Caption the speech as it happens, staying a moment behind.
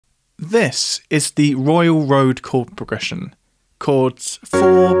This is the Royal Road chord progression. Chords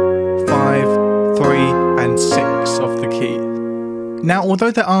 4, 5, 3 and 6 of the key. Now, although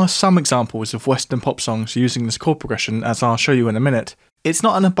there are some examples of Western pop songs using this chord progression, as I'll show you in a minute, it's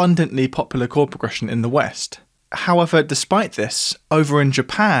not an abundantly popular chord progression in the West. However, despite this, over in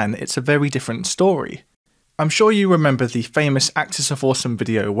Japan it's a very different story. I'm sure you remember the famous Axis of Awesome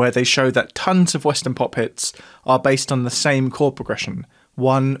video where they show that tons of Western pop hits are based on the same chord progression,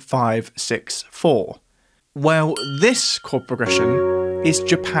 1, 5, 6, 4. Well, this chord progression is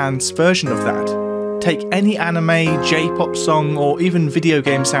Japan's version of that. Take any anime, J-pop song or even video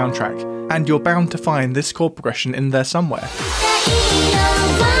game soundtrack and you're bound to find this chord progression in there somewhere.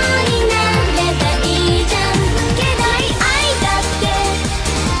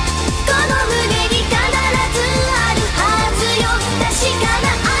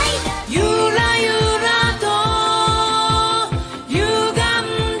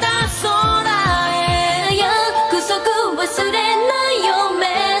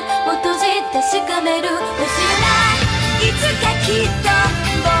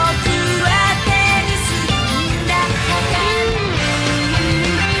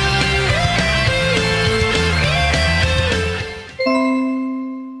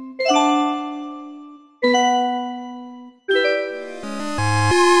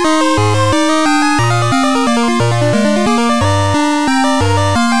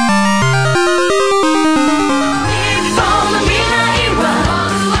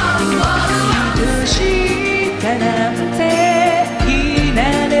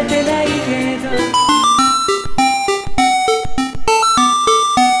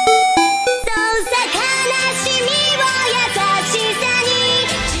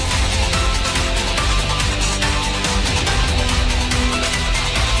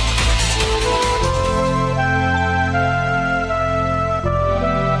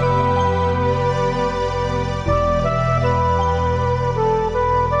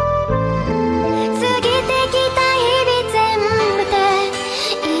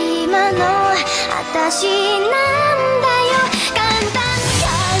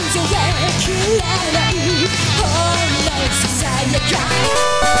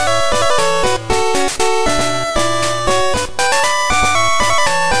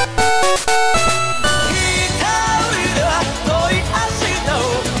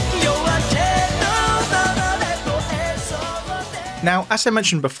 Now, as I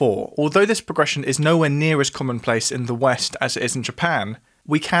mentioned before, although this progression is nowhere near as commonplace in the West as it is in Japan,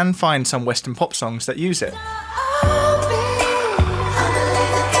 we can find some Western pop songs that use it.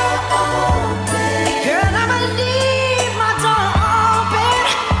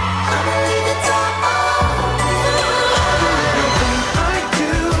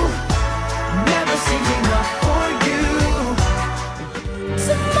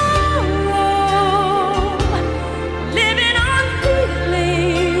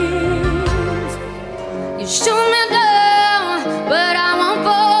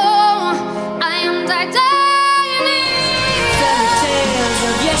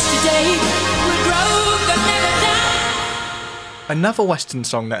 Another Western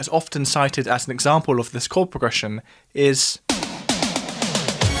song that is often cited as an example of this chord progression is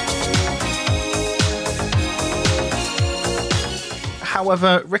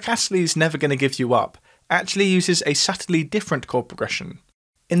However, Rick Astley's Never Gonna Give You Up actually uses a subtly different chord progression.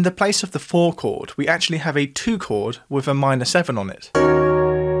 In the place of the 4 chord, we actually have a 2 chord with a minor 7 on it.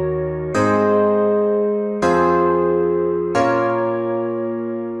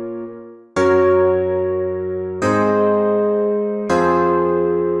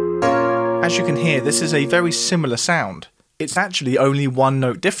 As you can hear, this is a very similar sound. It's actually only 1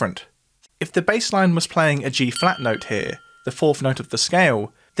 note different. If the bass line was playing a G flat note here, the 4th note of the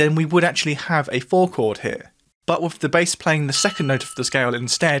scale, then we would actually have a 4 chord here. But with the bass playing the 2nd note of the scale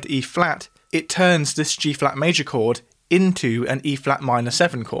instead, E flat, it turns this G flat major chord into an E flat minor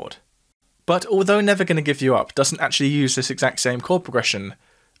 7 chord. But although Never Gonna Give You Up doesn't actually use this exact same chord progression,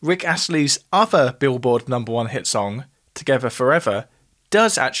 Rick Astley's other Billboard #1 hit song, Together Forever,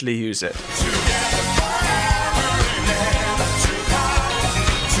 does actually use it.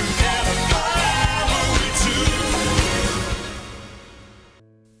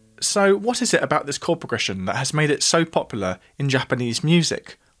 So what is it about this chord progression that has made it so popular in Japanese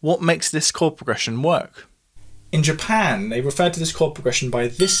music? What makes this chord progression work? In Japan, they refer to this chord progression by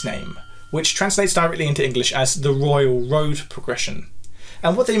this name, which translates directly into English as the Royal Road progression.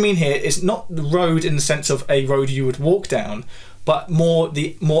 And what they mean here is not the road in the sense of a road you would walk down, but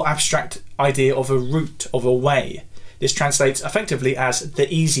the more abstract idea of a route, of a way. This translates effectively as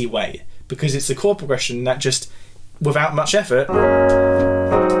the easy way, because it's a chord progression that just, without much effort,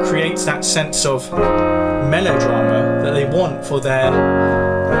 creates creates that sense of melodrama that they want for their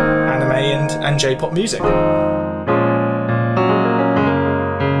anime and J-pop music.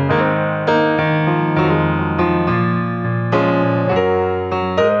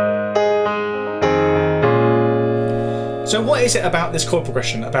 So what is it about this chord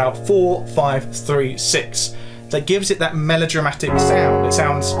progression, about 4, 5, 3, 6, that gives it that melodramatic sound? It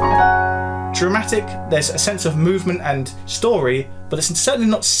sounds dramatic, there's a sense of movement and story, but it's certainly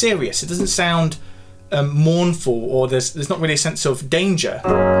not serious. It doesn't sound mournful, or there's not really a sense of danger.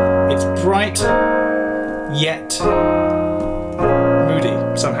 It's bright, yet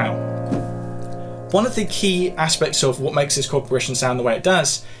moody somehow. One of the key aspects of what makes this chord progression sound the way it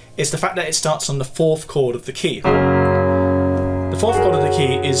does is the fact that it starts on the 4th chord of the key. The 4th chord of the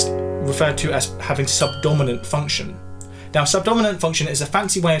key is referred to as having subdominant function. Now, subdominant function is a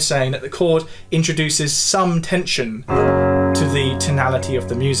fancy way of saying that the chord introduces some tension to the tonality of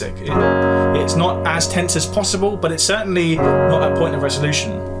the music. It's not as tense as possible, but it's certainly not a point of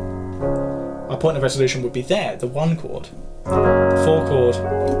resolution. Our point of resolution would be there, the 1 chord. The 4 chord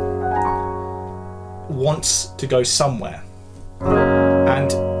wants to go somewhere.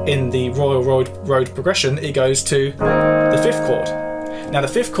 And in the Royal Road progression, it goes to the 5th chord. Now, the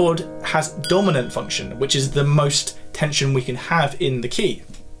 5th chord has dominant function, which is the most tension we can have in the key.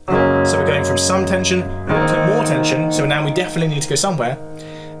 So we're going from some tension to more tension, so now we definitely need to go somewhere.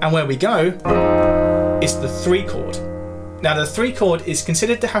 And where we go is the 3 chord. Now, the 3 chord is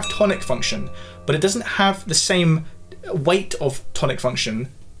considered to have tonic function, but it doesn't have the same weight of tonic function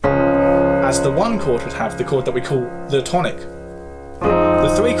as the 1 chord would have, the chord that we call the tonic.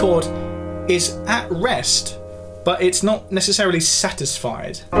 The 3 chord is at rest, but it's not necessarily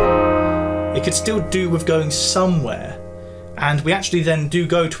satisfied. It could still do with going somewhere, and we actually then do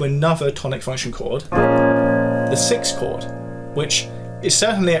go to another tonic function chord, the 6th chord, which is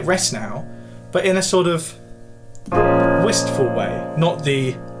certainly at rest now, but in a sort of wistful way, not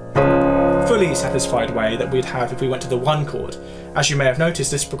the fully satisfied way that we'd have if we went to the 1 chord. As you may have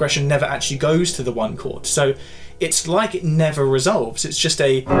noticed, this progression never actually goes to the 1 chord, so it's like it never resolves. It's just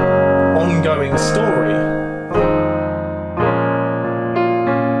a ongoing story.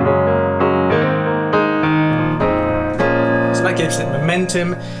 So that gives it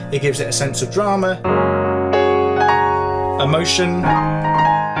momentum, it gives it a sense of drama, emotion.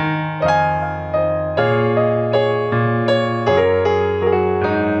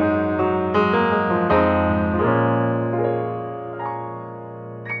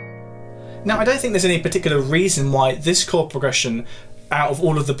 Now, I don't think there's any particular reason why this chord progression, out of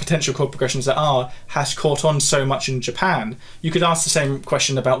all of the potential chord progressions that are, has caught on so much in Japan. You could ask the same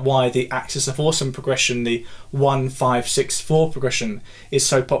question about why the Axis of Awesome progression, the 1, 5, 6, 4 progression, is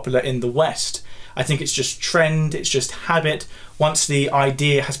so popular in the West. I think it's just trend, it's just habit. Once the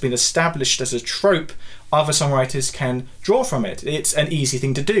idea has been established as a trope, other songwriters can draw from it. It's an easy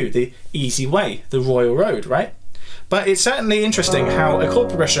thing to do, the easy way, the royal road, right? But it's certainly interesting how a chord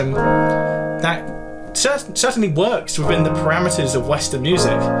progression that certainly works within the parameters of Western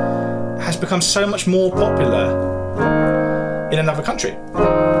music has become so much more popular in another country.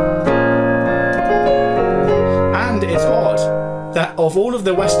 And it's odd that of all of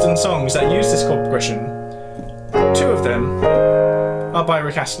the Western songs that use this chord progression, 2 of them are by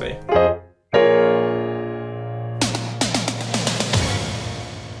Rick Astley.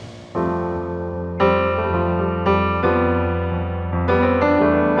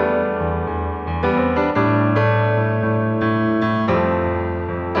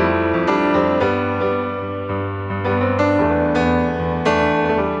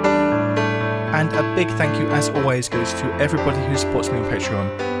 And a big thank you, as always, goes to everybody who supports me on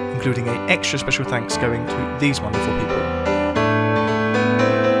Patreon, including an extra special thanks going to these wonderful people.